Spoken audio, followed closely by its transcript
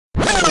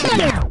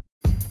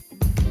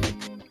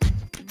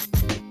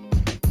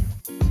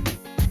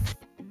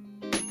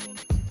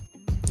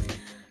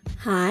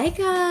Hi,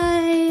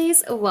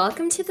 guys.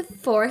 Welcome to the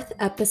fourth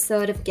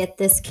episode of Get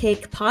This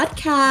Cake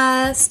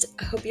podcast.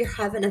 I hope you're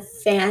having a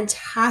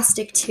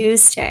fantastic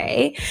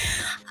Tuesday.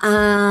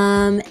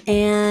 And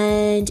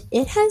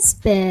it has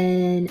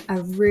been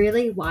a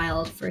really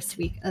wild first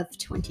week of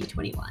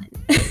 2021.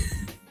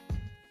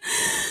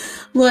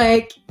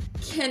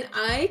 Can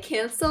I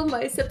cancel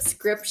my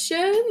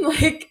subscription?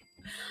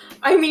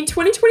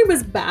 2020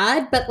 was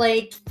bad, but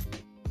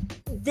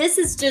this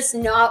is just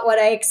not what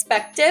I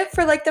expected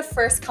for the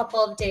first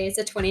couple of days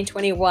of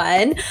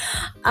 2021.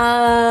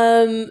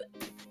 How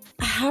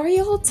are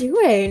y'all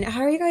doing?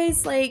 How are you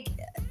guys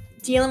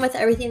dealing with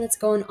everything that's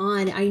going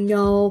on? I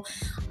know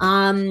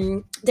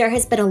there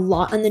has been a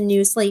lot on the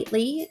news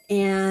lately,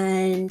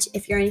 and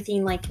if you're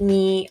anything like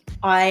me,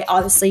 I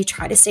obviously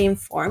try to stay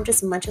informed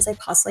as much as I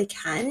possibly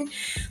can.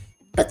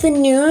 But the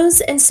news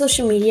and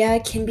social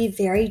media can be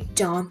very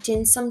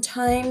daunting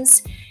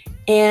sometimes,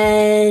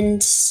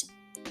 and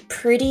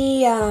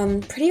pretty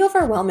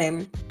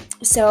overwhelming.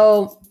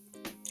 So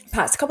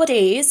past couple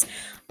days,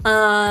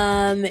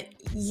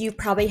 you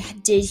probably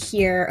did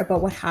hear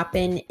about what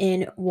happened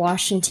in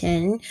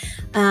Washington,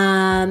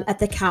 at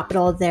the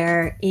Capitol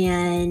there,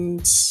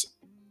 and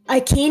I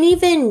can't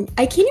even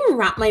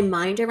wrap my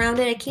mind around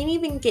it. I can't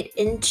even get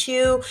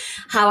into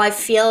how I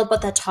feel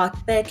about that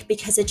topic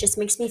because it just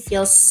makes me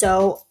feel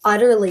so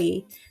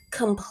utterly,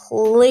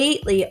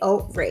 completely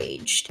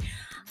outraged.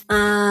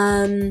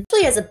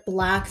 Especially as a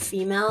Black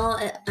female,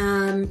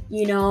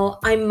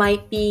 I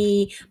might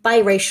be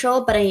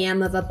biracial, but I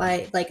am of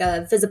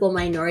a visible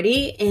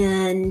minority,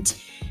 and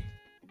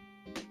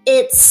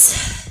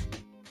it's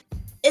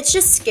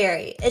just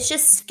scary. It's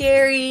just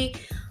scary.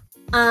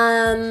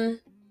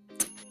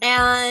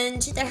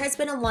 And there has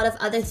been a lot of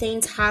other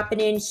things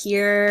happening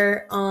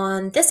here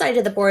on this side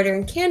of the border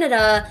in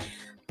Canada,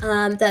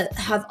 that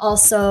have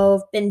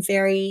also been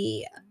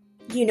very,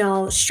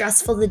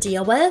 stressful to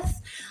deal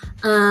with.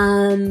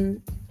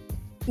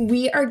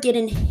 We are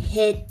getting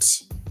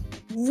hit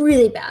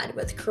really bad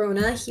with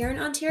Corona here in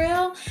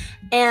Ontario,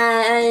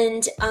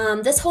 and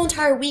this whole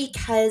entire week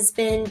has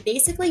been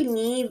basically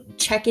me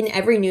checking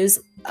every news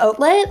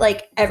outlet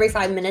every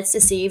 5 minutes to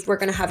see if we're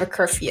going to have a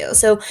curfew.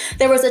 So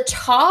there was a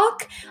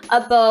talk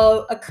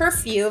about a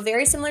curfew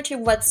very similar to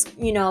what's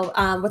going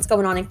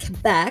on in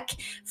Quebec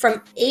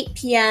from 8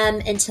 p.m.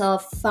 until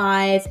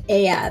 5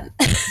 a.m.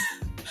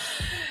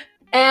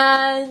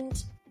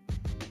 And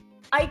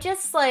I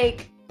just I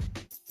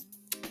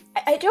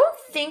don't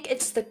think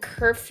it's the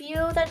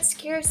curfew that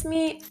scares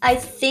me. I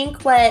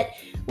think what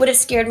would have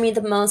scared me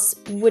the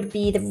most would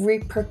be the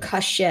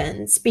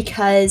repercussions,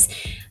 because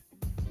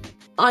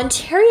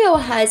Ontario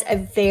has a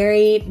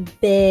very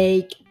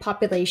big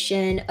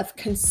population of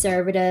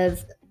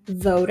conservative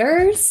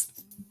voters.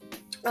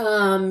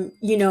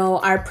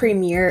 Our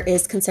premier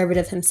is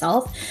conservative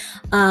himself.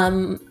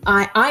 I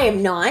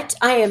am not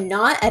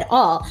at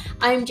all.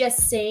 I'm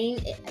just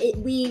saying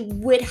we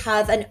would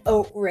have an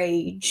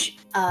outrage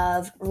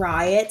of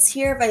riots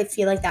here, but I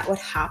feel like that would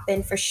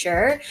happen for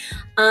sure.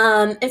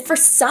 And for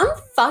some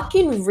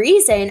fucking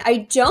reason,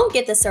 I don't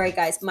get this. Sorry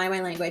guys, mind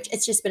my language.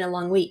 It's just been a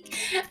long week.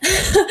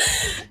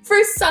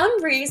 For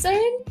some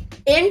reason,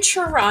 in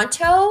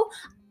Toronto,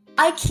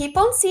 I keep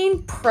on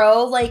seeing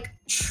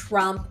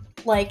Trump,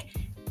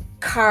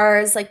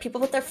 cars, people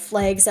with their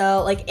flags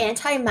out,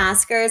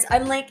 anti-maskers.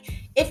 I'm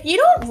if you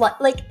don't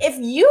if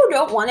you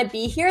don't want to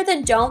be here,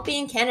 then don't be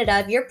in Canada.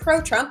 If you're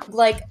pro-Trump,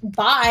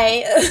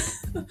 bye.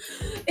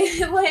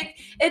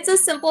 It's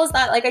as simple as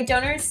that. I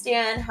don't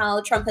understand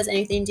how Trump has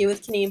anything to do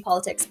with Canadian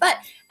politics. But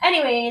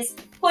anyways,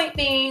 point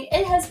being,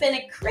 it has been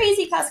a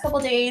crazy past couple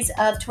days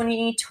of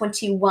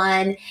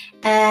 2021,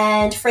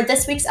 and for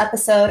this week's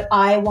episode,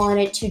 I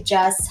wanted to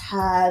just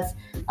have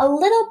a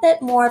little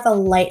bit more of a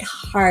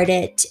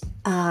lighthearted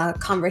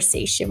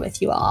conversation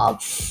with you all.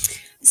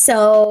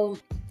 So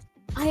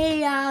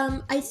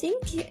I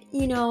think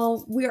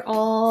we're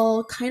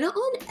all kind of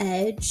on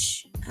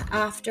edge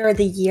after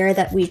the year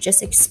that we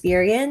just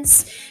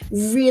experienced,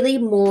 really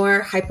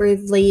more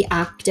hyperly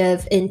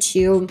active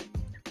into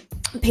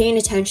paying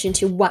attention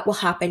to what will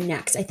happen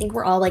next. I think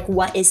we're all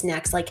what is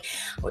next?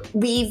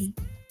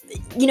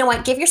 You know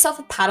what? Give yourself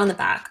a pat on the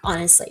back,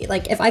 honestly.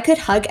 If I could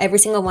hug every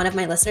single one of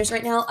my listeners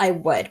right now, I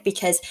would,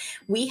 because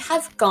we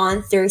have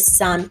gone through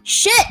some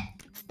shit.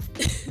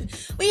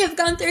 We have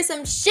gone through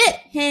some shit,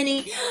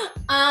 honey.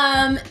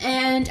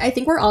 And I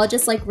think we're all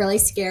just really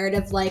scared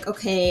of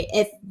okay,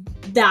 if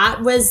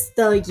that was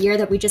the year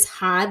that we just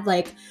had,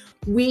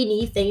 we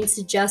need things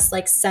to just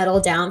settle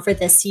down for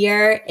this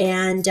year.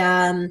 And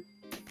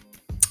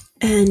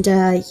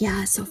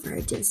so far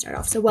it didn't start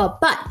off so well.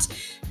 But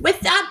with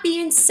that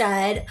being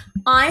said,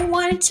 I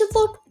wanted to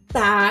look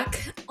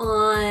back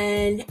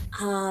on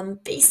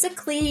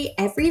basically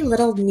every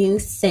little new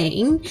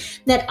thing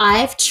that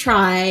I've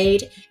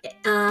tried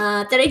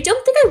that I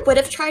don't think I would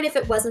have tried if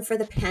it wasn't for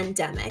the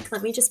pandemic.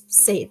 Let me just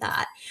say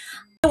that.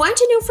 I want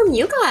to know from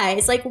you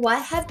guys, like, what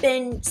have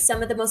been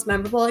some of the most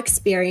memorable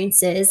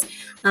experiences,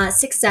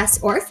 success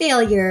or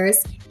failures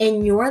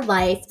in your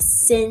life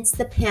since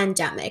the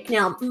pandemic?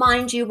 Now,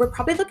 mind you, we're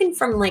probably looking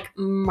from like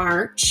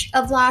March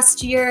of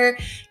last year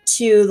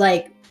to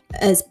like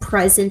as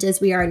present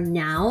as we are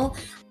now.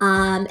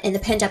 And the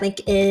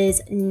pandemic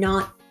is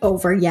not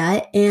over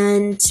yet.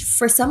 And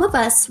for some of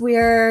us,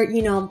 we're,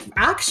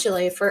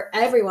 actually for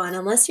everyone,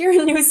 unless you're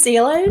in New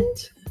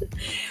Zealand,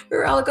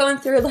 we're all going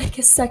through like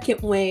a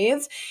second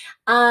wave.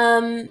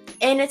 And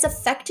it's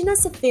affecting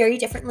us very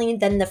differently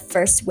than the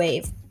first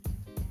wave.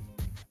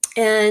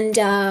 And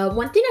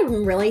one thing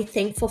I'm really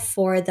thankful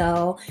for,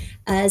 though,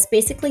 as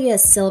basically a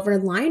silver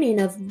lining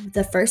of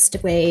the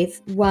first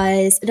wave,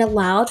 was it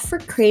allowed for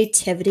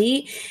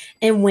creativity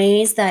in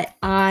ways that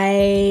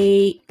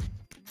I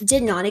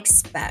did not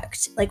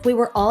expect. Like, we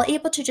were all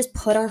able to just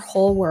put our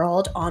whole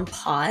world on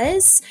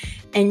pause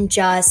and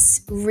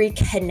just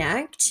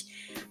reconnect.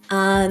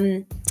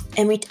 And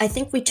I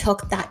think we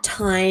took that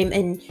time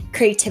and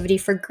creativity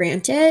for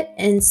granted.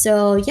 And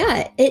so,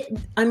 yeah,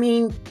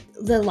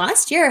 the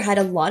last year had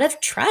a lot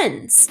of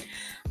trends.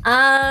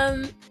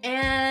 And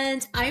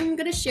I'm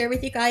going to share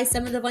with you guys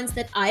some of the ones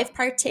that I've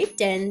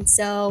partaked in.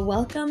 So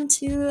welcome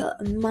to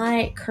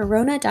my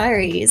Corona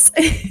Diaries.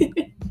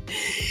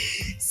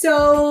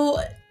 So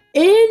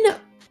in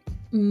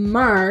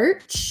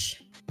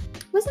March,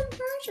 was it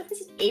March or was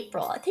it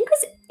April? I think it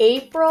was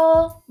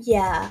April.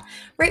 Yeah.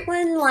 Right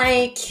when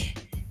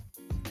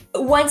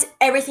once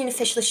everything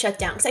officially shut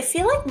down. Because I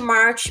feel like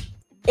March,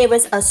 it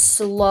was a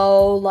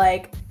slow,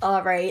 like,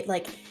 all right,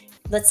 like,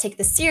 let's take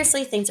this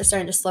seriously. Things are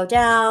starting to slow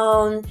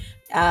down.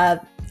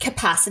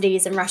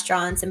 Capacities in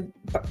restaurants and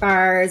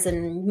bars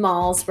and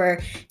malls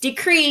were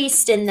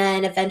decreased. And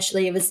then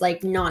eventually it was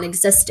like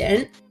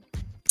non-existent.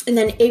 And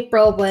then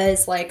April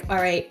was like, all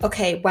right,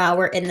 okay, wow,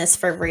 we're in this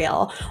for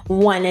real.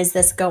 When is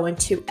this going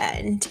to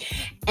end?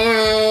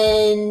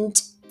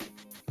 And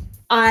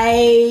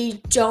I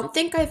don't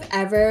think I've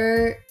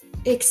ever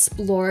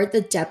explored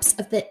the depths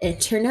of the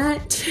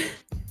internet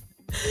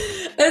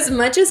as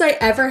much as I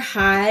ever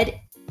had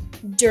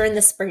during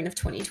the spring of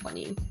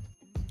 2020.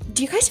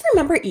 Do you guys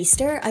remember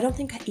Easter? I don't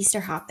think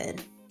Easter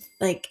happened.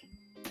 Like,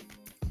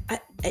 I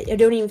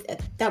don't even,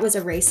 that was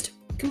erased.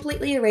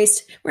 Completely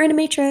erased. We're in a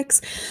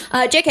matrix.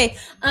 JK.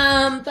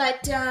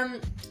 But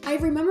I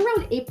remember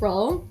around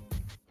April,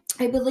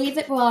 I believe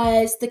it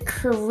was the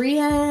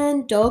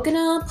Korean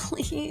Dogana,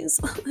 please.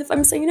 If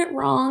I'm saying it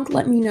wrong,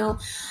 let me know.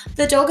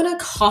 The Dogana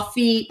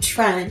coffee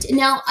trend.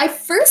 Now, I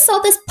first saw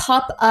this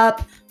pop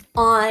up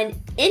on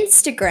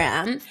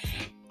Instagram,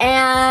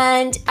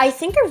 and I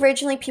think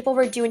originally people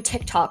were doing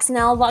TikToks.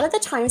 Now, a lot of the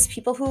times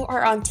people who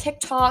are on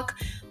TikTok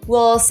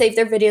will save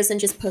their videos and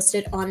just post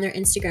it on their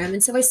Instagram.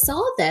 And so I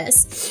saw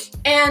this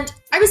and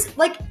I was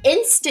like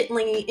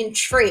instantly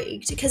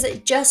intrigued because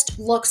it just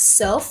looks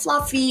so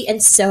fluffy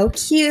and so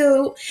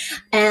cute.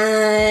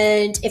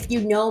 And if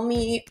you know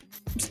me,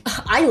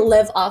 I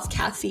live off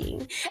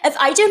caffeine. If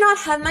I do not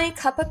have my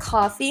cup of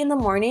coffee in the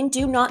morning,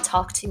 do not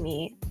talk to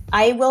me.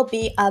 I will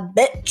be a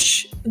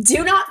bitch.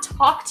 Do not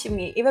talk to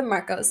me. Even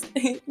Marcos,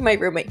 my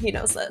roommate, he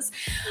knows this.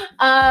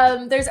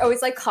 There's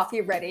always like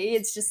coffee ready.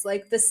 It's just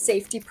like the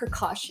safety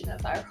precaution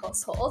of our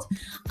household.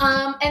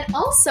 And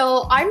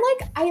also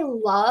I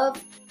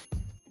love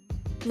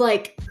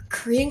like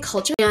Korean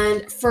culture.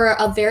 And for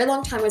a very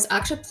long time, I was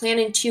actually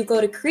planning to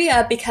go to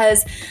Korea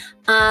because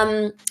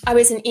I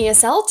was an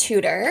ESL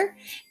tutor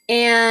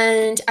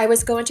and I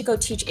was going to go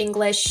teach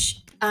English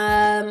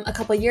a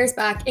couple of years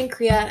back in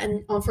Korea,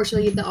 and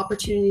unfortunately the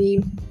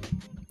opportunity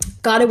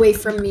got away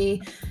from me.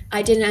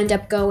 I didn't end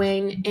up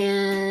going,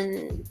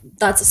 and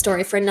that's a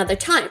story for another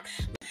time.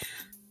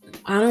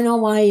 I don't know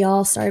why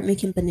y'all started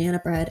making banana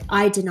bread.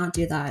 I did not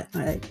do that.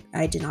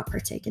 I did not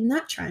partake in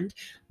that trend.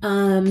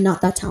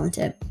 Not that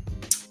talented.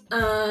 But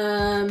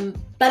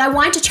I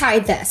wanted to try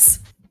this.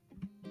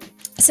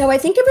 So I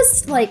think it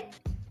was like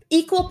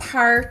equal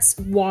parts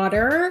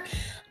water,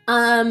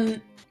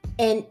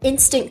 and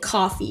instant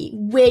coffee,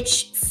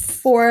 which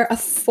for a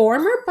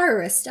former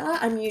barista,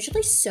 I'm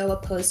usually so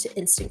opposed to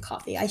instant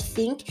coffee. I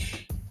think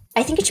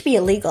it should be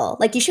illegal.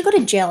 Like, you should go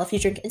to jail if you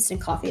drink instant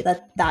coffee.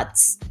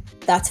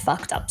 That's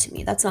fucked up to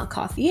me. That's not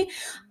coffee.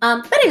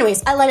 But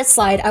anyways, I let it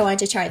slide. I wanted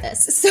to try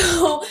this.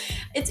 So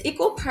it's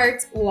equal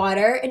parts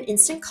water and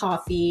instant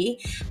coffee,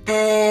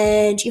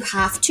 and you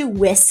have to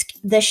whisk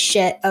the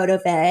shit out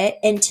of it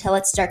until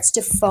it starts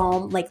to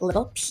foam like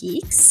little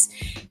peaks.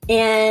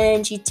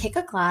 And you take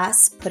a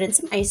glass, put in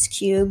some ice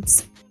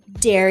cubes,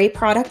 dairy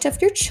product of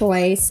your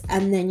choice,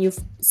 and then you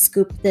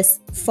scoop this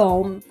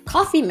foam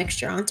coffee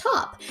mixture on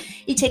top.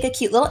 You take a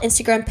cute little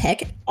Instagram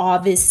pic,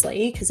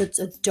 obviously, because it's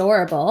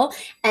adorable,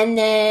 and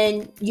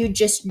then you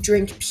just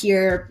drink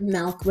pure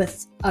milk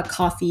with a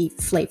coffee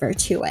flavor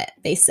to it,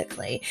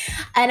 basically.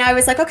 And I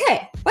was like,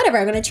 okay, whatever,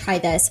 I'm gonna try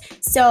this.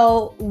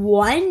 So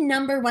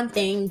number one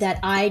thing that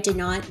I did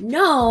not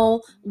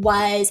know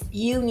was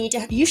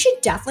you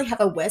should definitely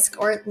have a whisk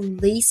or at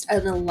least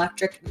an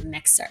electric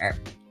mixer.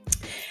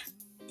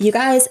 You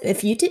guys,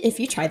 if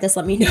you try this,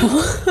 let me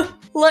know.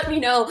 Let me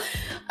know.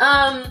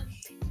 Um,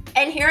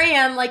 and here I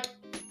am, like,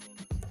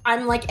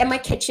 I'm like in my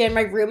kitchen.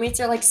 My roommates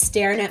are like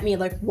staring at me,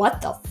 like,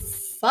 what the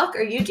fuck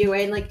are you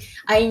doing? Like,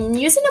 I'm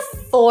using a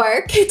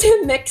fork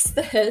to mix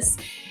this,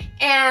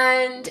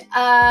 and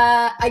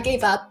I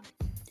gave up.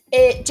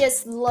 It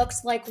just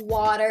looks like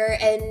water,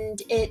 and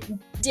it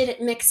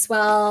didn't mix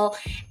well.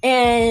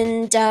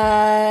 And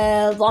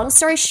long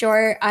story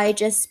short, I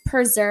just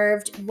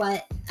preserved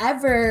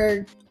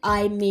whatever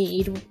I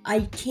made.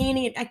 You can't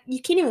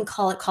even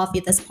call it coffee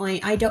at this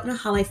point. I don't know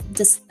how I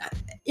just.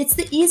 It's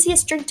the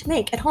easiest drink to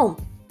make at home,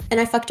 and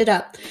I fucked it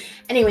up.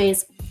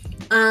 Anyways,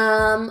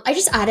 I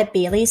just added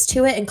Bailey's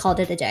to it and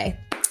called it a day.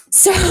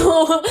 So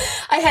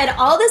I had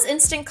all this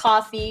instant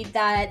coffee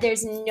that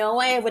there's no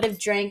way I would have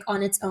drank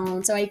on its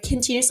own. So I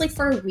continuously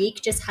for a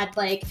week just had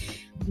like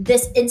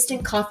this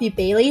instant coffee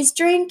Bailey's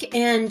drink,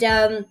 and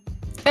it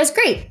was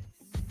great.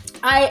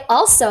 I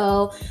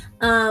also,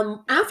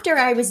 after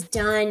I was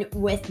done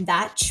with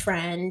that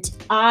trend,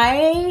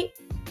 I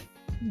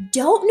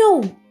don't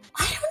know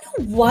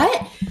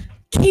what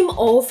came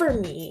over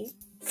me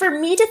for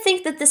me to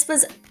think that this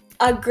was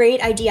a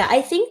great idea.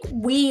 I think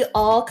we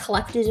all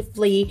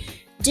collectively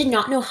did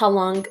not know how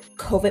long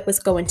COVID was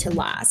going to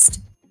last,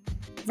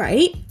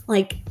 right?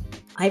 Like,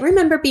 I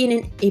remember being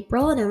in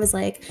April and I was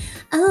like,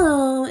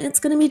 oh, it's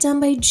going to be done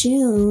by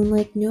June.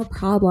 Like, no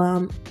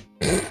problem.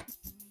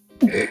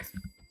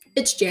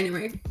 It's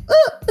January.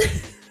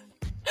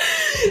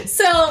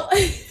 So,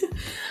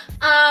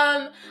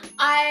 I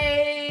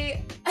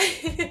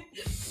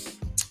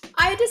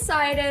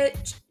decided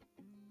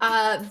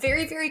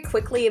very, very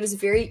quickly, it was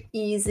very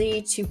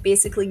easy to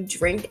basically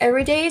drink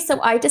every day.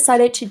 So I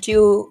decided to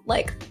do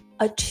like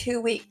a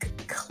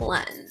 2-week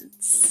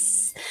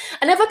cleanse.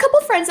 And I have a couple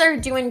friends that are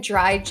doing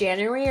dry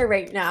January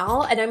right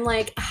now. And I'm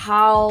like,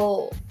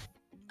 how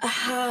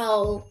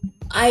I'm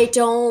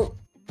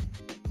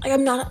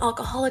not an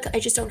alcoholic. I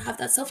just don't have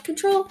that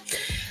self-control.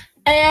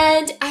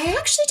 And I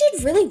actually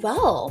did really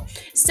well.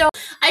 So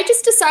I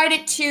just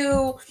decided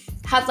to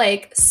have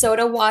like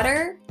soda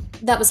water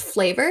that was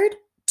flavored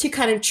to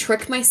kind of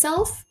trick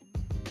myself.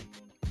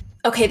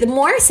 Okay, the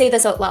more I say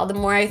this out loud, the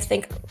more I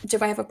think, do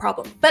I have a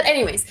problem? But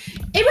anyways,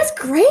 it was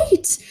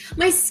great.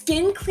 My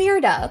skin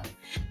cleared up,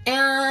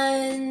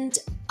 and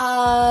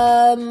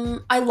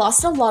I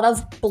lost a lot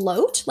of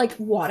bloat, like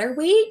water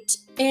weight,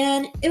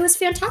 and it was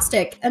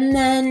fantastic. And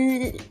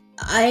then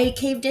I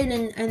caved in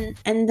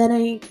and then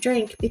I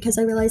drank because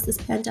I realized this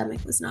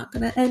pandemic was not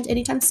going to end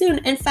anytime soon.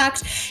 In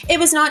fact, it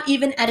was not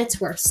even at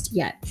its worst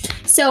yet.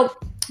 So,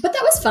 but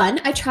that was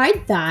fun. I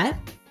tried that.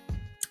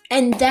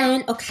 And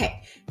then,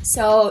 okay,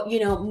 so,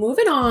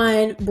 moving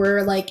on,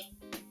 we're like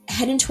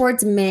heading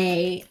towards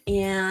May,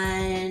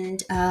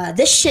 and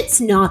this shit's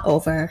not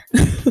over.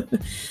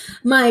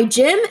 My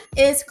gym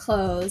is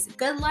closed.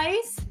 Good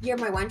Life, you're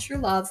my one true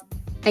love.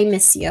 I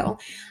miss you.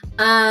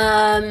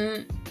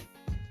 And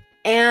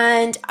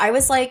I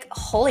was like,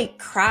 holy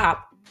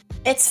crap.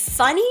 It's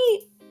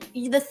funny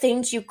the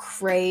things you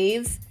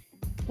crave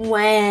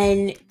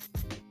when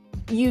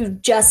you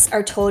just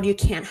are told you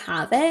can't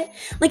have it.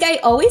 Like, I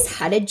always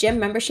had a gym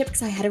membership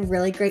because I had a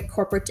really great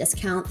corporate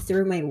discount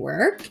through my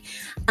work.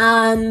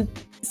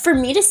 For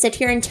me to sit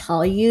here and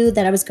tell you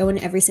that I was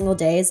going every single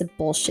day is a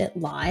bullshit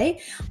lie.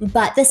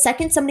 But the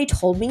second somebody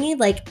told me,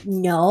 like,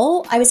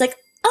 no, I was like,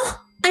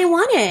 oh, I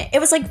want it. It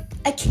was like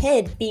a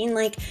kid being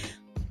like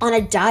on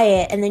a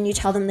diet and then you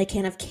tell them they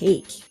can't have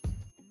cake.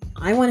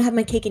 I want to have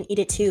my cake and eat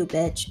it too,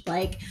 bitch.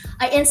 Like,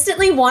 I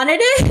instantly wanted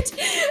it.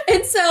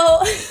 And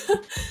so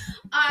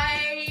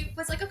I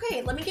was like,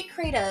 okay, let me get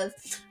creative.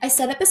 I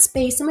set up a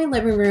space in my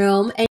living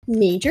room, and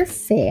major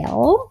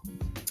fail.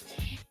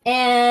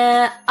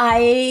 And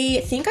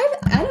I think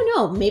I don't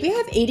know, maybe I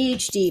have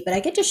ADHD, but I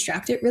get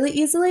distracted really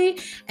easily.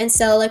 And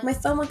so like my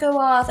phone would go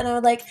off and I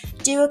would like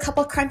do a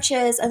couple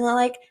crunches and then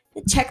like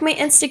check my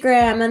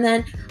Instagram, and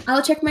then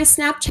I'll check my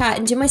Snapchat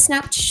and do my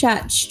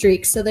Snapchat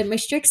streaks so that my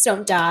streaks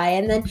don't die,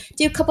 and then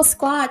do a couple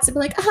squats and be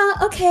like,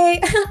 okay,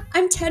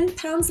 I'm 10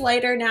 pounds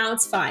lighter now,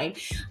 it's fine.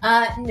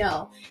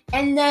 No.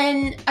 And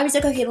then I was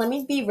like, okay, let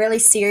me be really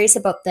serious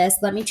about this.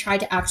 Let me try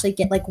to actually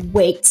get like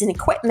weights and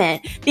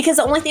equipment, because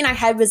the only thing I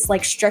had was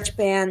like stretch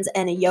bands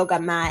and a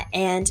yoga mat.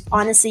 And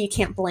honestly, you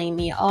can't blame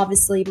me.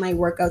 Obviously, my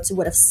workouts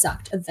would have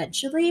sucked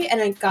eventually, and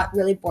I got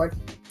really bored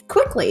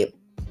quickly.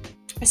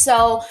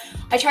 So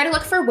I tried to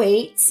look for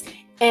weights,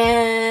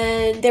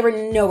 and they were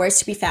nowhere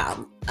to be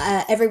found.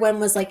 Everyone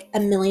was like a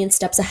million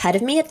steps ahead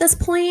of me at this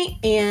point,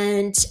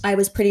 and I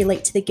was pretty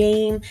late to the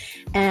game,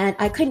 and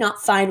I could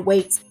not find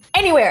weights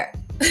anywhere.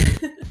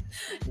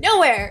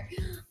 Nowhere.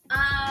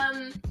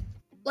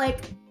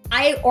 Like,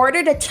 I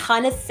ordered a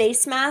ton of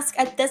face masks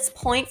at this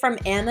point from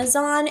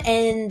Amazon,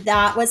 and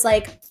that was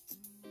like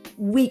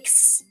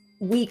weeks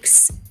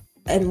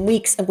and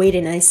weeks of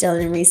waiting, and I still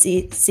didn't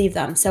receive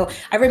them. So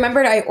I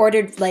remembered I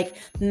ordered like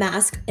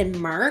mask in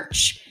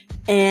March,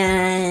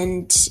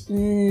 and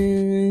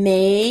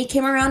May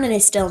came around and I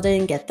still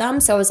didn't get them.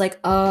 So I was like,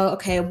 oh,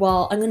 okay,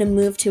 well, I'm going to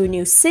move to a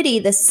new city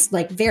this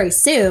like very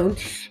soon.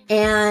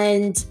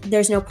 And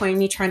there's no point in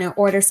me trying to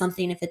order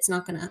something if it's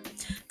not going to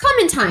come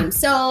in time.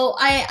 So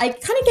I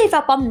kind of gave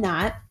up on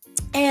that.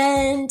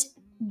 And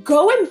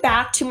going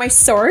back to my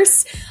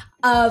source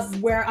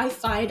of where I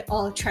find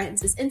all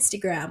trends is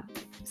Instagram.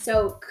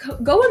 So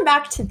going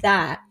back to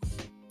that,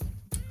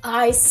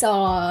 I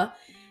saw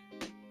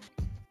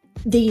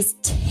these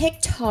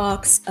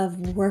TikToks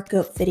of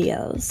workout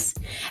videos.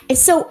 And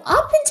so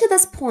up until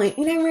this point,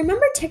 and I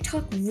remember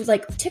TikTok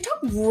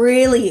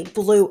really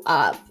blew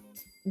up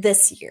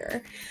this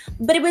year,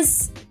 but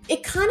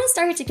it kind of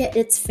started to get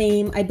its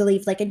fame, I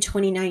believe, like in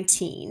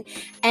 2019.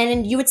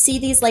 And you would see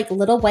these like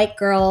little white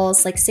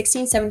girls, like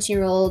 16,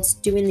 17-year-olds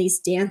doing these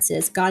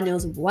dances. God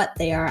knows what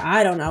they are.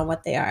 I don't know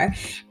what they are.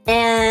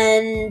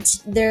 And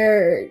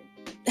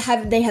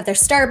they have their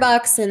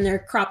Starbucks and their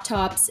crop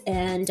tops,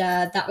 and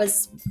that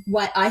was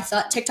what I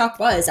thought TikTok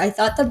was. I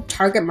thought the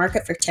target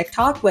market for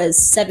TikTok was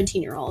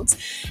 17-year-olds.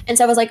 And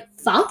so I was like,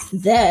 fuck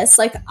this.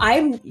 Like,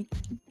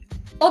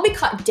 I'll be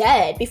caught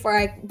dead before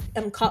I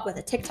am caught with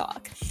a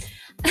TikTok.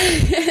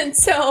 And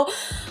so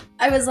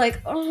I was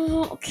like,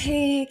 oh,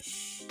 okay.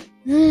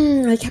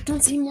 I kept on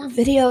seeing more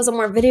videos and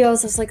more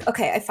videos. I was like,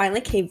 okay, I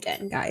finally caved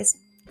in, guys.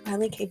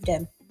 Finally caved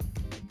in.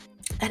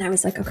 And I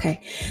was like,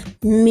 okay,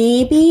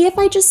 maybe if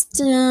I just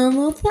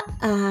download the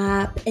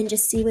app and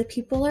just see what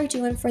people are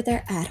doing for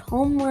their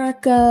at-home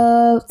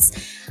workouts,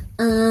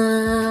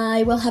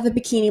 I will have a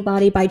bikini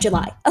body by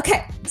July.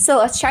 Okay, so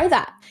let's try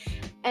that.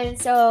 And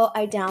so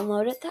I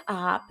downloaded the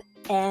app,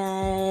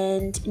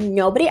 and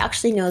nobody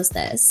actually knows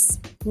this.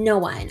 No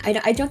one.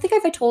 I don't think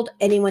I've told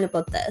anyone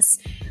about this.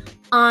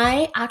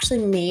 I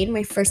actually made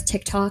my first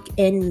TikTok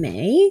in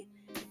May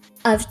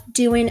of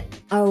doing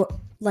a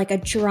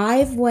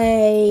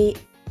driveway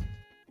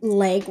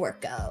leg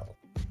workout.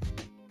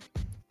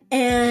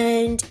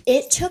 And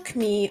it took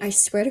me, I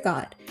swear to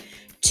God,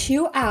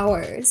 2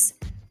 hours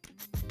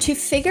to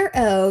figure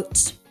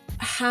out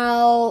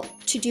how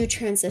to do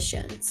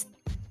transitions.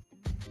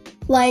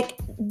 Like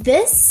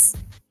this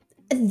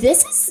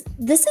is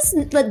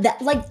like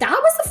that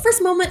was the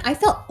first moment I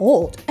felt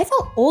old. I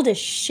felt old as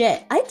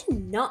shit. I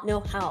did not know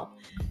how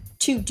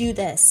to do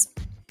this.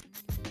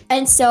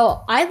 And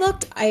so I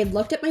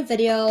looked at my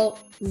video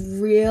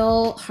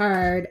real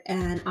hard,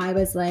 and I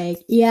was like,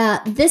 yeah,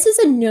 this is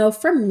a no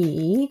for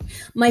me.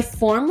 My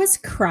form was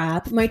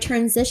crap. My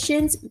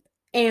transitions,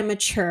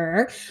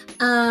 amateur.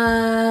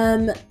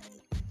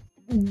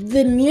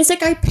 The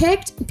music I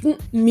picked,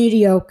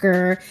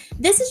 mediocre.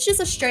 This is just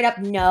a straight up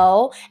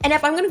no. And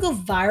if I'm going to go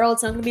viral,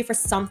 it's not going to be for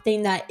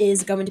something that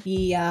is going to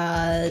be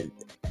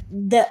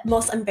the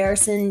most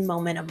embarrassing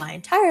moment of my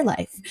entire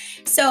life.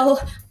 So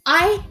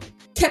I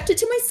kept it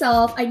to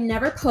myself. I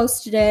never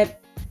posted it.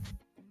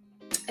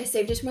 I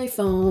saved it to my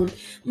phone,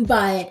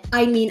 but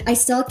I mean, I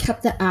still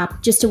kept the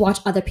app just to watch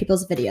other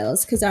people's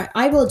videos, because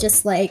I will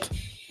just like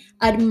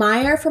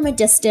admire from a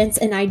distance,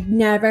 and I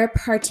never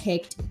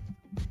partaked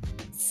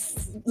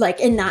like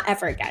in that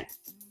ever again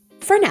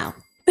for now.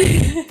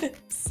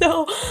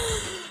 So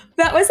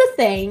that was a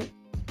thing.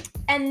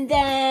 And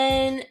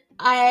then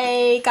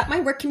I got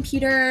my work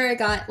computer. I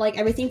got like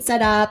everything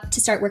set up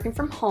to start working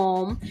from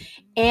home.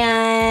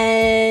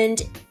 And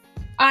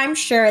I'm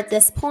sure at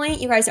this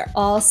point you guys are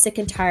all sick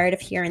and tired of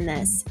hearing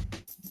this.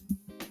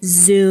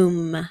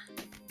 Zoom.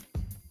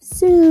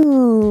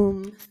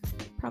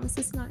 Promise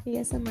it's not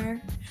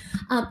ASMR.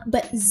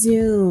 But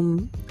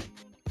Zoom.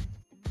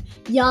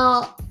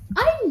 Y'all,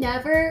 I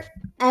never,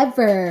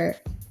 ever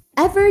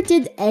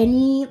did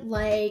any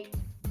like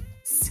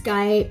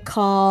Skype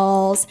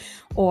calls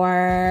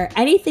or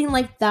anything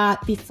like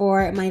that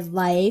before in my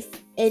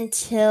life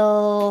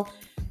until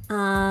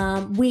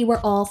we were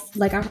all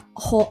like, our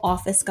whole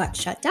office got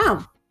shut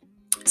down.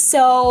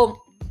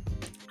 So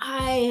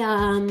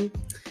I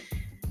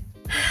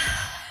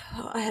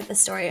have the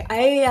story.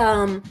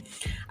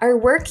 Our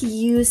work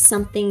used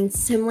something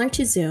similar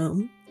to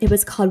Zoom. It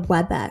was called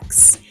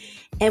WebEx.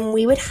 And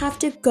we would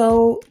have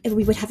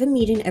a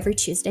meeting every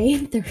Tuesday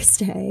and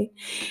Thursday.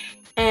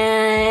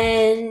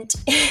 And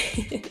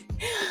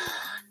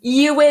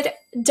you would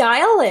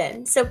dial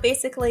in. So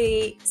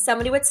basically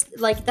somebody would,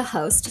 like the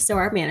host, so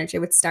our manager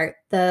would start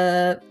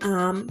the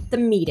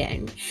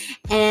meeting,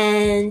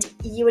 and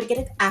you would get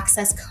an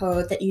access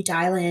code that you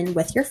dial in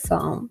with your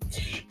phone,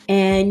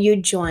 and you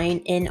join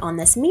in on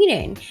this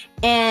meeting.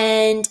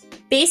 And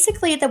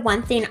basically the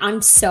one thing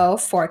I'm so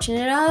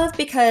fortunate of,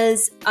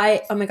 because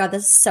oh my God,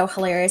 this is so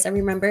hilarious. I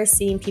remember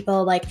seeing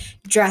people like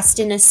dressed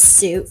in a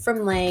suit from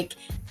like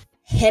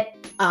hip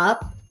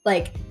up,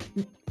 like,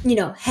 you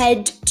know,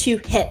 head to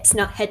hips,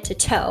 not head to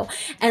toe,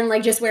 and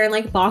like just wearing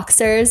like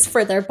boxers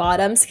for their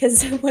bottoms,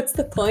 because what's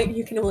the point?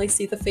 You can only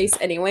see the face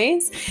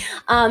anyways.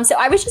 So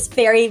I was just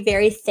very,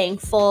 very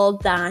thankful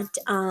that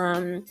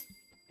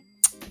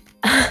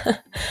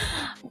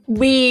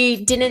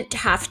we didn't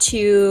have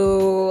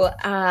to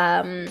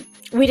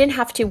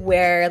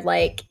wear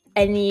like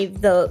any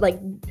of the like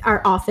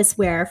our office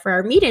wear for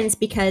our meetings,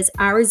 because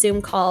our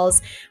Zoom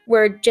calls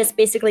were just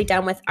basically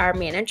done with our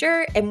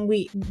manager,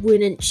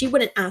 and she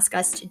wouldn't ask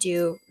us to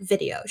do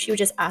video. She would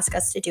just ask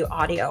us to do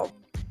audio.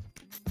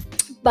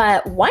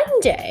 But one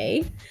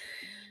day,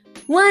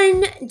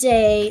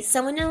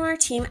 someone on our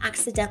team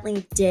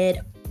accidentally did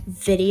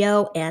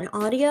video and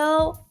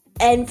audio.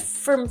 And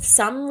for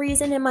some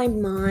reason in my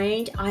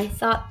mind, I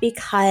thought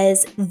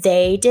because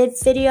they did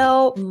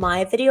video,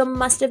 my video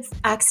must have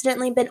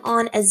accidentally been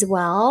on as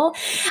well.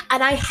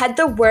 And I had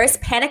the worst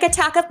panic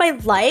attack of my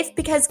life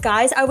because,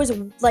 guys, I was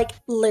like,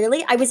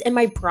 literally, I was in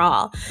my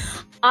bra.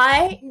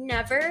 I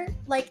never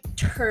like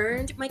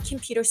turned my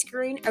computer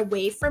screen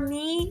away from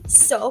me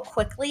so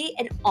quickly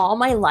in all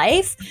my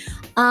life.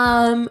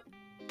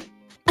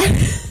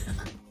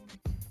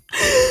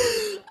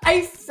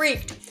 I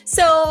freaked.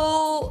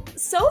 So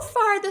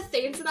far, the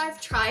things that I've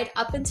tried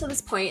up until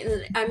this point,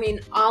 and I mean,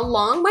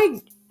 along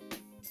my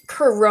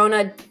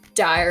Corona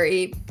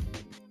diary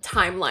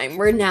timeline,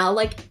 we're now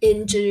like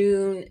in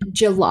June,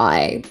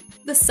 July,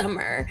 the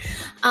summer.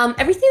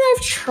 Everything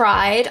I've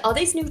tried, all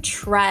these new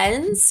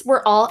trends,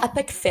 were all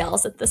epic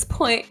fails at this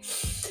point.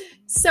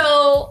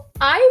 So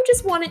I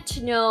just wanted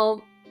to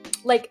know,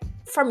 like,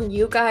 from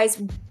you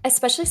guys,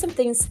 especially some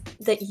things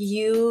that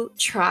you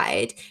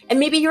tried, and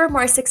maybe you were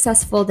more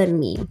successful than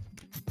me.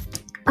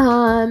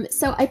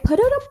 So I put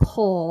out a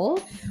poll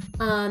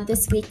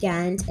this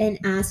weekend and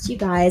asked you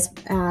guys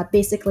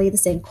basically the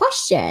same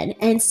question.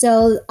 And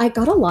so I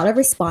got a lot of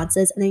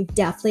responses, and I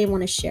definitely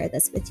want to share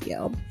this with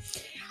you.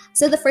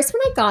 So the first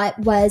one I got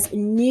was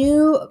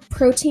new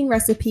protein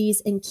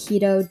recipes and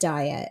keto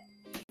diet.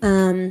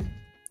 I'm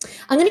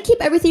going to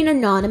keep everything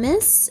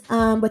anonymous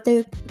with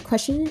the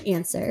question and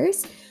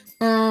answers.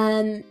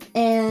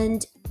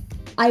 And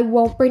I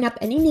won't bring up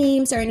any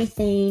names or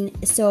anything.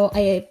 So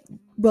I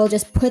will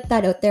just put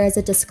that out there as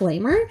a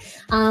disclaimer.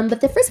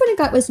 But the first one I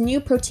got was new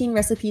protein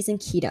recipes and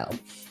keto.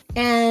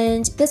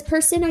 And this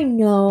person I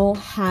know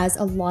has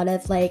a lot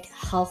of like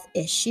health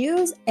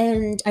issues,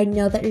 and I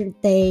know that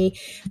they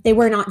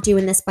were not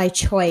doing this by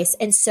choice.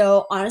 And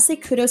so honestly,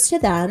 kudos to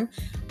them.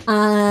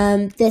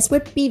 This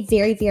would be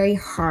very, very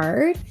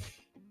hard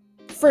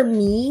for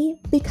me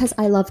because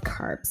I love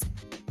carbs.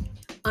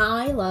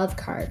 I love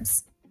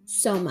carbs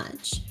so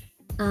much.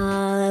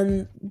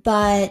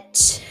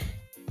 But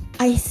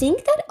I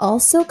think that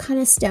also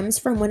kind of stems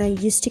from when I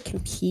used to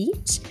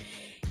compete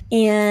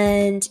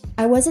and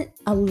I wasn't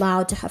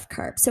allowed to have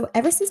carbs. So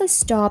ever since I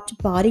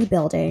stopped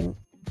bodybuilding,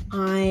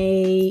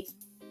 I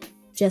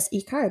just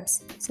eat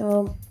carbs.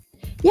 So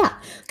yeah,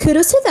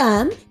 kudos to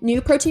them.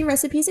 New protein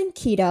recipes and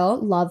keto.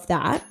 Love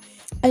that.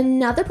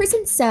 Another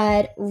person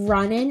said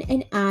running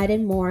and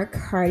adding more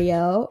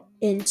cardio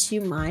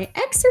into my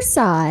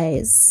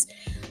exercise.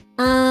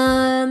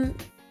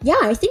 Yeah,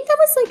 I think that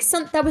was like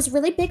that was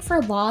really big for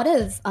a lot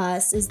of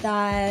us, is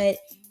that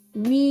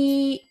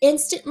we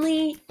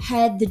instantly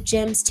had the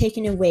gyms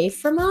taken away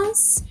from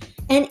us.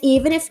 And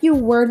even if you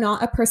were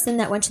not a person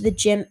that went to the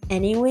gym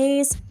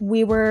anyways,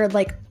 we were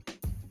like,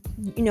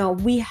 you know,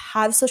 we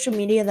have social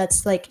media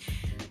that's like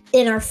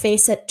in our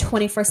face at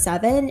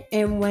 24/7.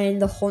 And when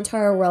the whole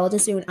entire world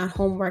is doing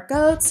at-home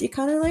workouts, you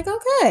kind of like,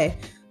 okay,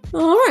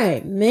 all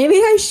right, maybe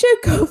I should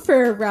go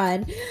for a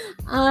run.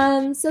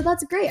 So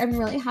that's great. I'm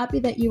really happy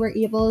that you were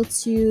able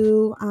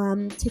to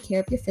take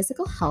care of your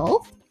physical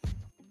health.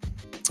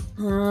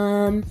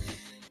 And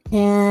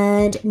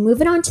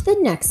moving on to the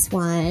next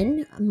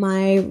one,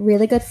 my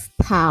really good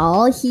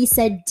pal, he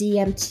said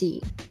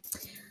DMT.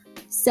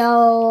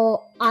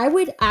 So I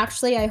would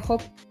actually, I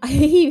hope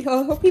he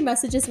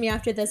messages me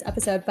after this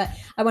episode, but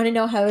I want to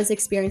know how his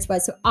experience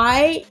was. So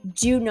I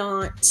do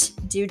not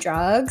do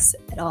drugs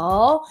at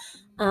all.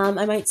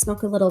 I might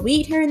smoke a little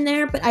weed here and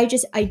there, but I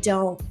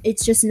don't.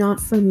 It's just not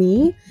for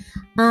me.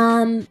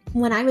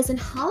 When I was in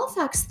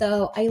Halifax,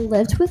 though, I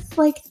lived with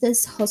like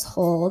this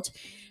household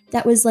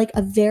that was like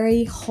a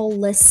very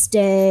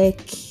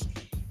holistic,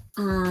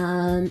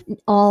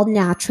 all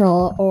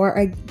natural or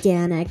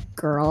organic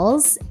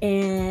girls,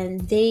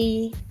 and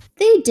they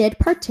did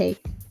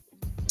partake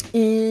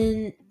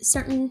in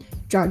certain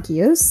drug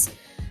use,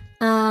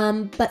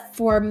 but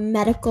for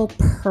medical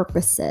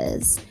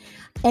purposes.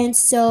 And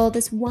so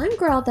this one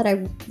girl that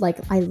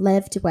I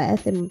lived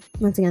with, and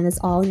once again, this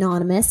is all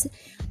anonymous,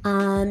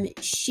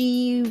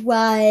 she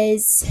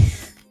was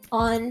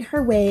on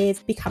her way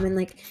of becoming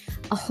like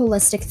a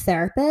holistic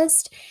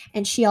therapist,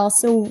 and she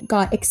also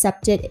got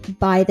accepted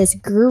by this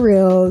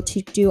guru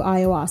to do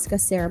ayahuasca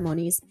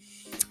ceremonies.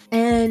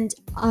 And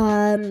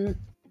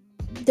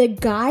the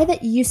guy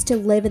that used to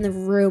live in the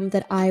room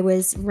that I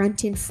was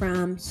renting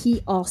from,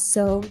 he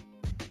also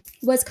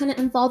was kind of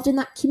involved in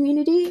that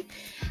community.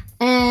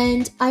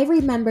 And I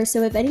remember,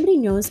 so if anybody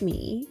knows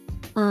me,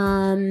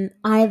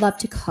 I love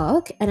to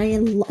cook, and I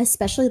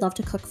especially love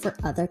to cook for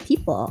other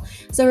people.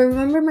 So I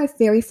remember my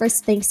very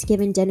first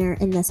Thanksgiving dinner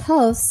in this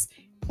house,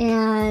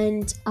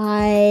 and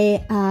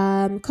I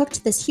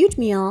cooked this huge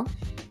meal,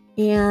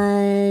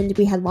 and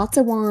we had lots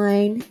of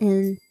wine,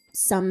 and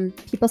some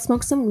people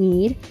smoked some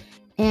weed.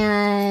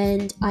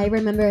 And I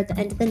remember at the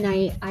end of the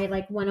night, I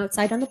like went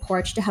outside on the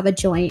porch to have a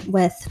joint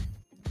with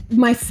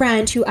my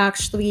friend who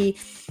actually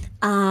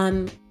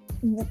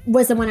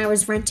was the one I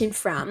was renting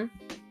from.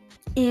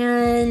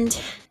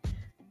 And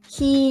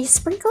he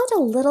sprinkled a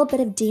little bit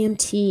of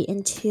DMT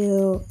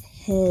into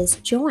his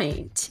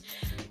joint.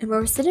 And we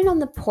were sitting on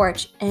the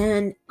porch,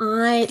 and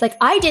I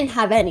didn't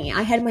have any.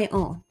 I had my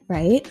own,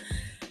 right?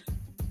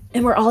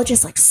 And we're all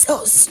just like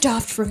so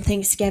stuffed from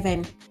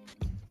Thanksgiving.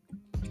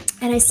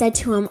 And I said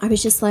to him, I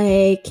was just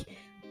like,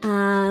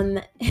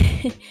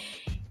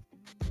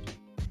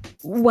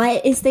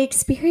 what is the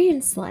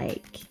experience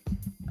like?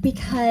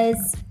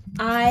 Because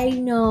I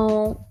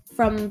know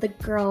from the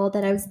girl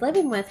that I was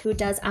living with who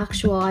does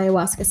actual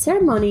ayahuasca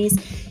ceremonies,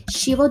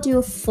 she will do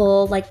a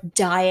full like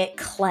diet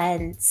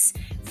cleanse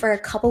for a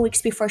couple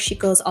weeks before she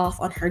goes off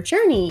on her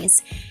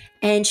journeys.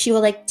 And she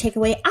will like take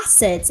away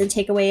acids and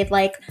take away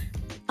like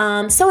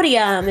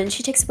sodium, and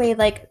she takes away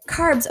like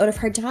carbs out of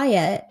her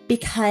diet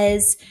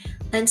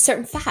and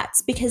certain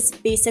fats, because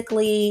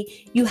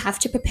basically you have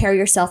to prepare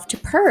yourself to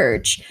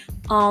purge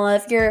all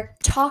of your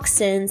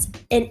toxins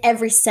in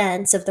every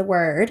sense of the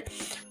word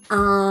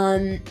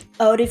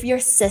out of your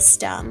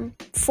system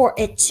for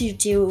it to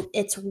do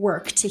its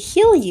work to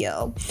heal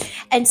you.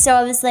 And so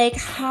I was like,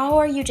 how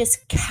are you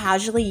just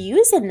casually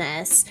using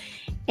this?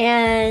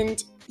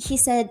 And he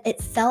said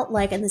it felt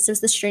like, and this was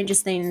the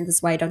strangest thing, and this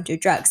is why I don't do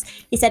drugs,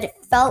 he said it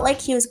felt like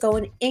he was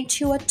going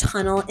into a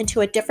tunnel,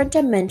 into a different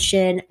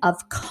dimension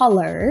of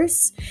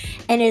colors,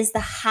 and it is the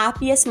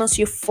happiest, most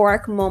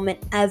euphoric moment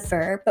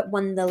ever. But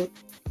when the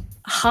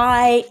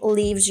high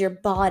leaves your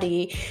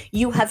body,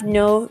 you have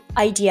no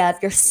idea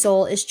if your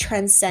soul is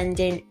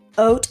transcending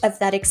out of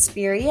that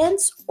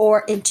experience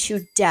or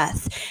into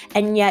death,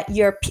 and yet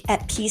you're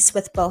at peace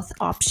with both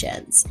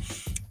options.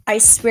 I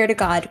swear to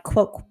God,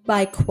 quote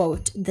by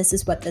quote, this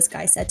is what this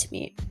guy said to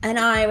me. And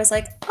I was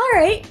like, all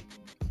right,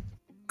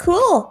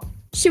 cool.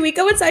 Should we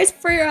go inside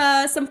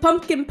for some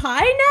pumpkin pie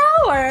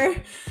now? Or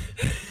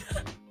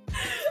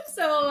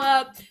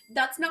so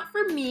that's not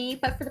for me,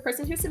 but for the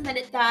person who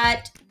submitted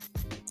that,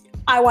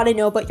 I want to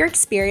know about your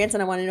experience,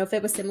 and I want to know if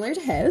it was similar to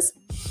his.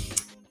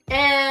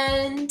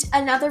 And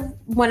another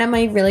one of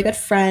my really good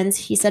friends,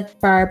 he said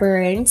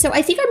barbering. So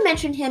I think I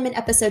mentioned him in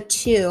episode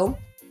 2.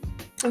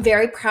 I'm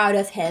very proud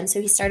of him. So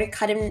he started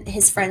cutting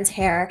his friend's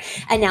hair,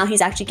 and now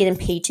he's actually getting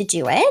paid to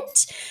do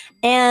it.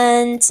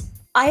 And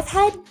I've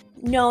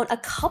known a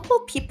couple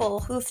people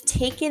who've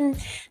taken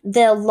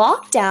the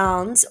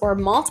lockdowns or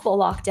multiple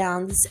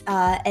lockdowns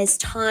as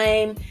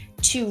time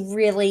to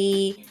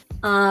really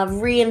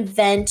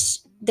reinvent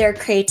their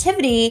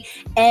creativity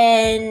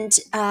and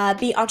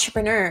be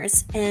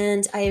entrepreneurs.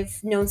 And I've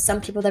known some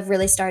people that have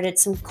really started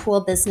some cool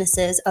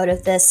businesses out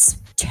of this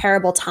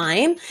terrible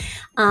time.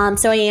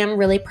 So I am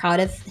really proud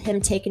of him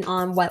taking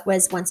on what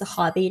was once a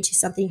hobby into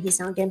something he's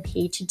now getting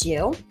paid to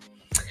do.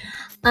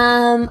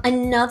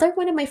 Another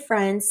one of my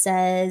friends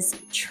says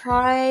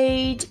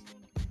tried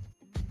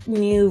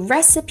new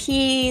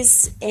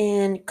recipes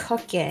in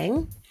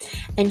cooking.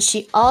 And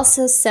she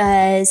also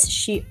says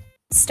she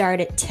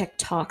started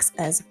TikToks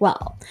as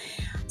well.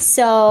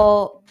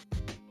 So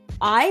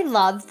I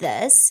love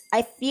this.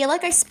 I feel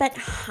like I spent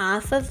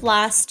half of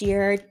last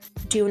year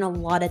doing a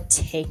lot of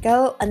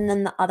takeout, and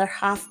then the other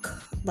half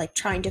like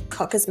trying to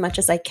cook as much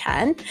as I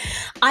can.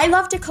 I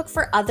love to cook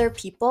for other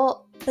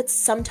people, but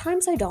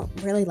sometimes I don't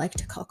really like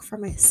to cook for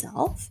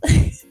myself.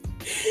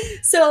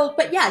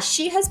 But yeah,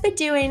 she has been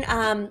doing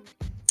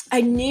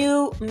a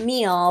new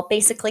meal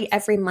basically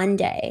every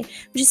Monday,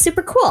 which is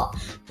super cool.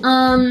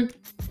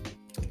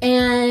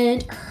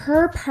 And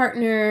her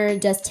partner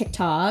does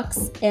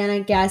TikToks, and I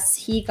guess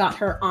he got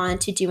her on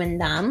to doing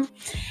them.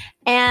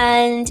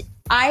 And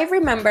I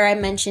remember I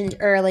mentioned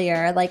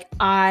earlier, like,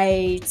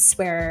 I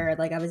swear,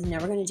 like, I was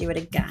never going to do it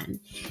again.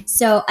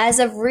 So as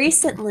of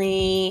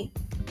recently,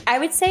 I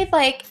would say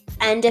like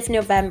end of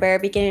November,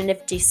 beginning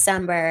of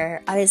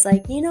December, I was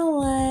like, you know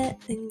what?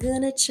 I'm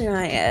going to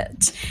try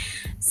it.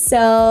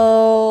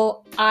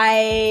 So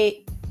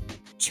I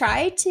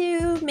tried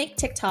to make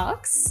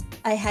TikToks.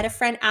 I had a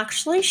friend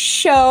actually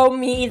show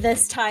me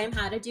this time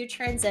how to do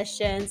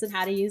transitions and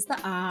how to use the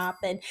app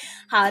and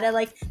how to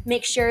like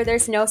make sure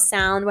there's no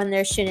sound when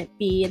there shouldn't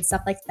be and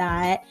stuff like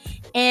that.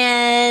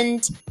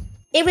 And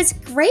it was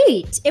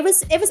great. It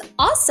was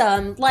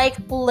awesome. Like,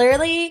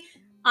 literally,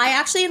 I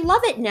actually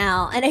love it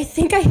now. And I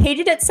think I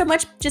hated it so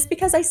much just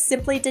because I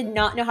simply did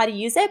not know how to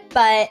use it.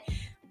 But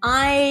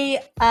I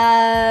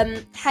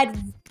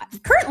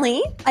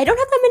currently, I don't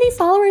have that many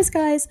followers,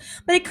 guys,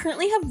 but I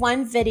currently have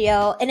one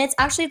video, and it's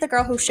actually the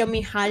girl who showed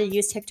me how to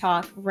use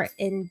TikTok,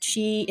 and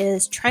she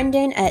is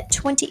trending at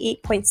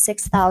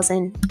 28.6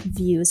 thousand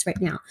views right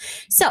now.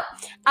 So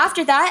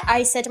after that,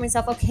 I said to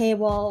myself, okay,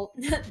 well,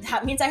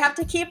 that means I have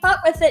to keep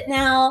up with it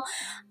now.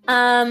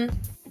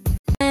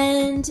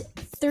 And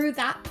through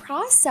that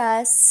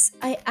process,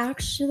 I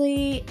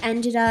actually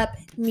ended up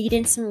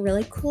meeting some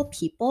really cool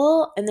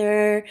people,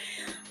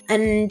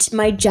 and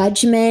my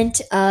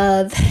judgment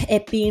of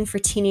it being for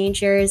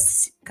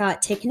teenagers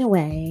got taken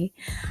away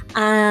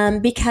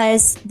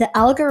because the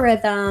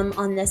algorithm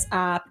on this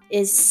app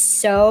is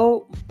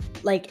so,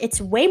 like,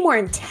 it's way more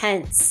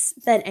intense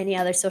than any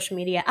other social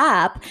media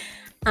app.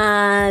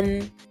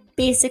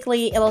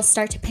 Basically, it will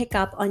start to pick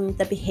up on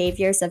the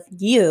behaviors of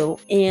you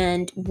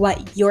and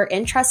what your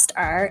interests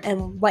are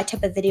and what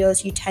type of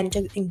videos you tend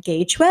to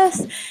engage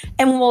with,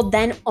 and will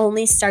then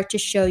only start to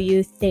show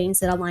you things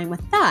that align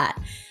with that.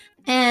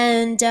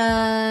 And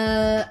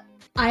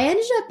I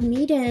ended up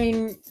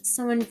meeting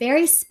someone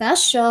very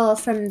special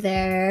from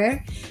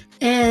there,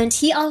 and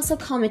he also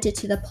commented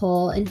to the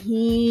poll, and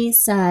he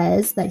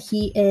says that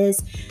he is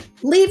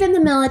leaving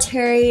the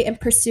military and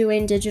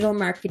pursuing digital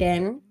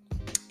marketing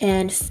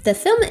and the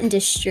film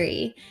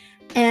industry.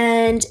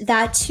 And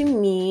that to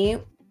me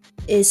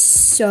is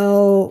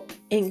so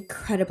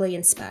incredibly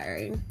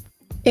inspiring.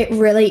 It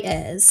really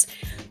is.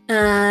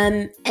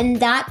 And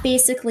that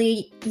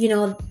basically,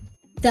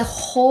 the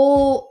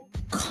whole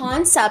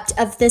concept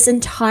of this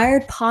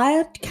entire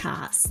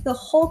podcast,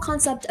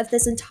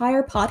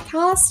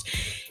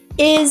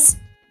 is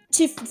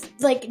to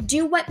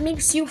do what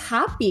makes you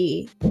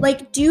happy.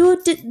 Do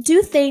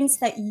things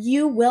that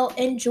you will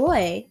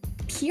enjoy,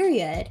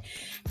 period.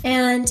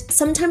 And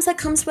sometimes that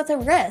comes with a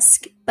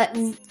risk, but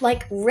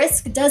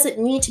risk doesn't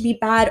need to be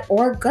bad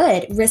or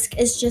good. Risk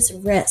is just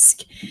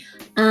risk.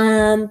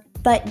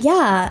 But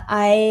yeah,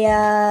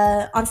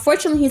 I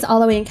unfortunately he's all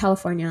the way in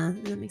California,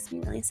 and that makes me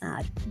really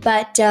sad.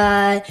 But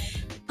yeah,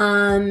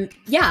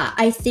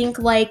 I think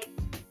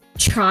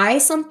try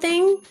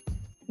something.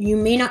 You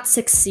may not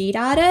succeed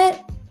at it,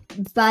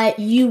 but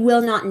you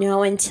will not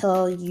know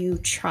until you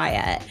try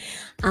it.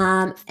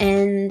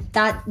 And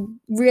that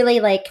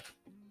really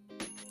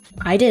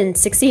I didn't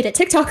succeed at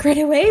TikTok right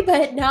away,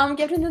 but now I'm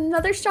giving it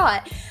another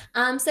shot.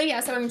 So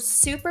I'm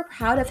super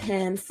proud of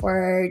him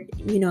for,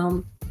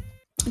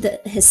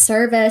 his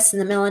service in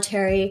the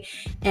military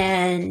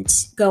and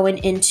going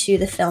into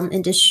the film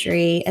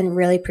industry and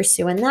really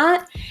pursuing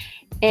that.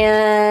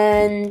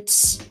 And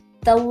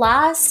the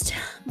last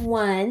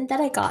one that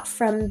I got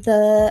from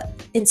the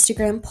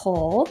Instagram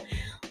poll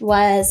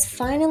was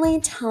finally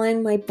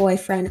telling my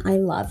boyfriend I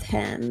love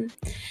him.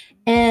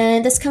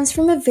 And this comes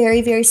from a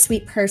very, very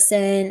sweet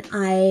person.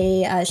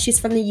 She's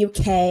from the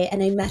UK,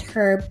 and I met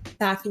her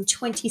back in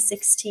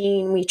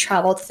 2016. We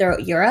traveled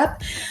throughout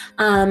Europe.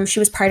 She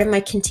was part of my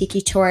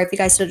Kentucky tour. If you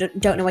guys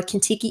don't know what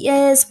Kentucky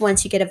is,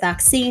 once you get a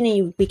vaccine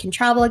and we can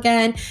travel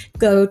again,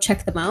 go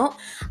check them out.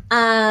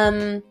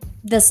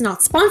 That's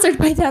not sponsored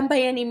by them by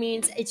any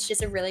means. It's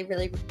just a really,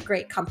 really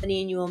great company,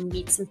 and you will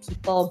meet some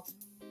people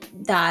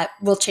that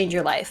will change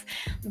your life.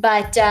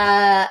 But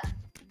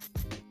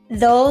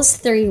those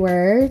 3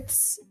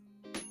 words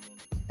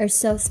are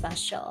so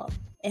special,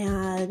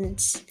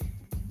 and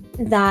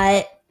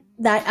that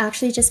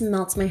actually just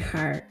melts my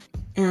heart.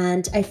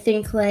 And I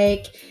think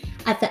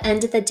at the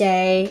end of the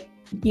day,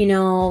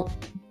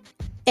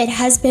 it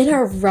has been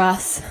a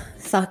rough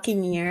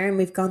fucking year, and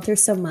we've gone through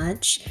so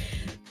much.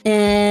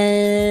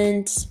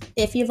 And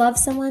if you love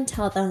someone,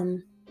 tell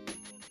them,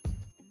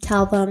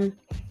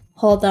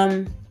 hold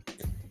them,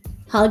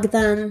 hug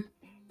them,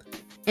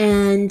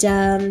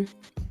 and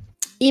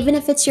even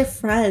if it's your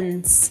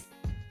friends,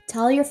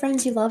 tell your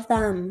friends you love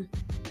them.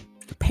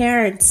 Your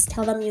parents,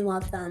 tell them you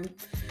love them.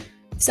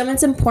 If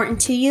someone's important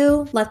to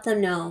you, let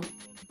them know.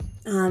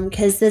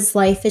 Because this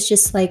life is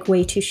just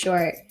way too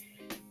short.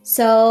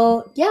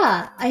 So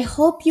yeah, I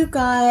hope you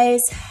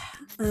guys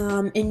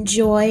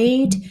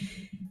enjoyed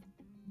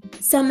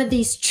some of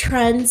these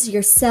trends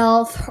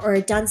yourself, or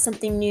done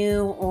something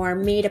new, or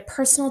made a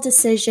personal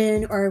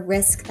decision or a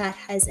risk that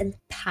has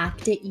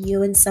impacted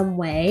you in some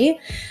way.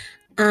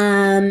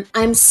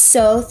 I'm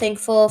so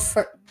thankful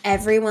for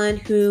everyone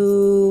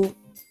who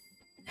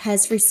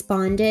has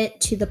responded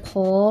to the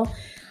poll.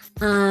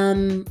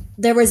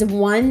 There was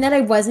one that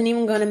I wasn't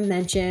even going to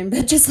mention,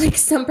 but just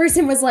some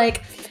person was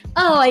like,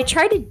 "Oh, I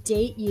tried to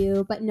date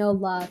you, but no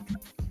luck."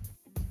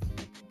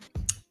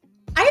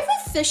 I've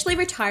officially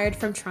retired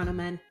from Toronto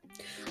Men.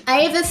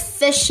 I have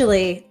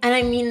officially, and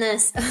I mean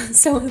this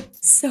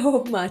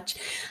so much,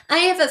 I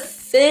have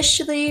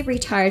officially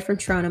retired from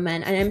Toronto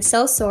Men, and I'm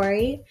so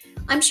sorry.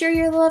 I'm sure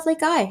you're a lovely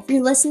guy. If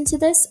you listen to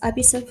this, I'd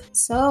be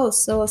so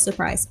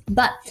surprised.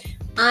 But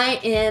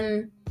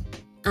I'm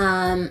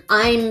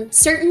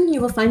certain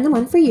you will find the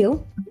one for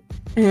you.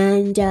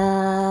 And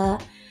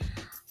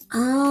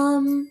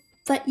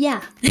but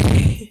yeah.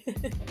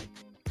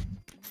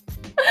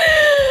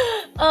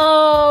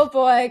 Oh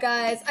boy,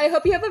 guys. I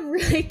hope you have a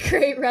really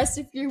great rest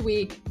of your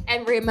week.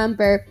 And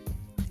remember,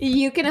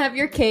 you can have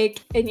your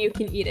cake and you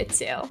can eat it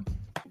too.